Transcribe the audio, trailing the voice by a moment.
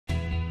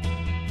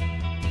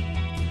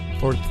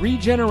For 3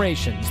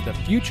 generations, the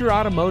Future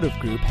Automotive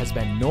Group has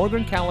been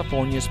Northern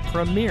California's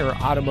premier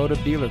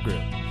automotive dealer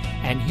group.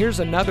 And here's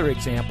another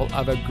example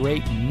of a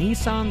great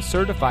Nissan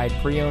certified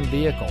pre-owned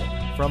vehicle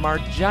from our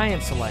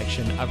giant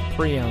selection of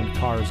pre-owned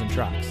cars and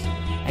trucks.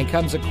 And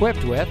comes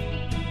equipped with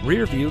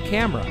rear view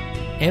camera,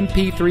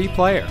 MP3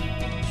 player,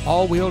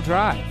 all-wheel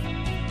drive,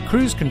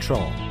 cruise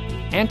control,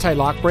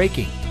 anti-lock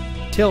braking,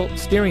 tilt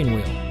steering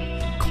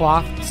wheel,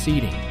 cloth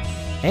seating,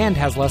 and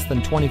has less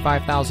than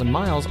 25,000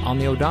 miles on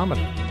the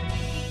odometer.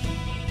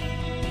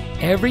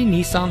 Every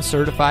Nissan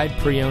certified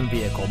pre-owned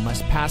vehicle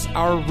must pass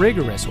our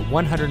rigorous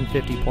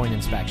 150-point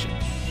inspection.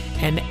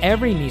 And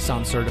every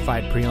Nissan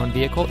certified pre-owned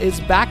vehicle is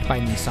backed by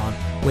Nissan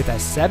with a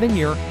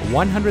 7-year,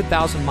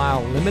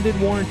 100,000-mile limited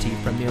warranty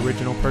from the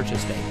original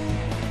purchase date.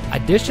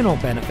 Additional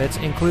benefits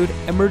include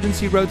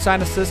emergency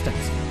roadside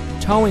assistance,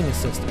 towing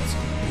assistance,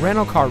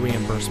 rental car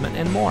reimbursement,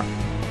 and more.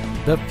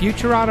 The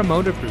Future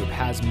Automotive Group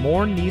has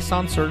more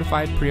Nissan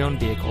certified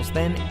pre-owned vehicles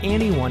than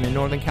anyone in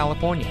Northern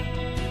California.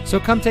 So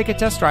come take a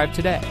test drive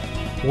today.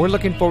 We're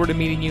looking forward to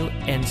meeting you,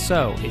 and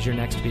so is your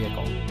next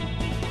vehicle.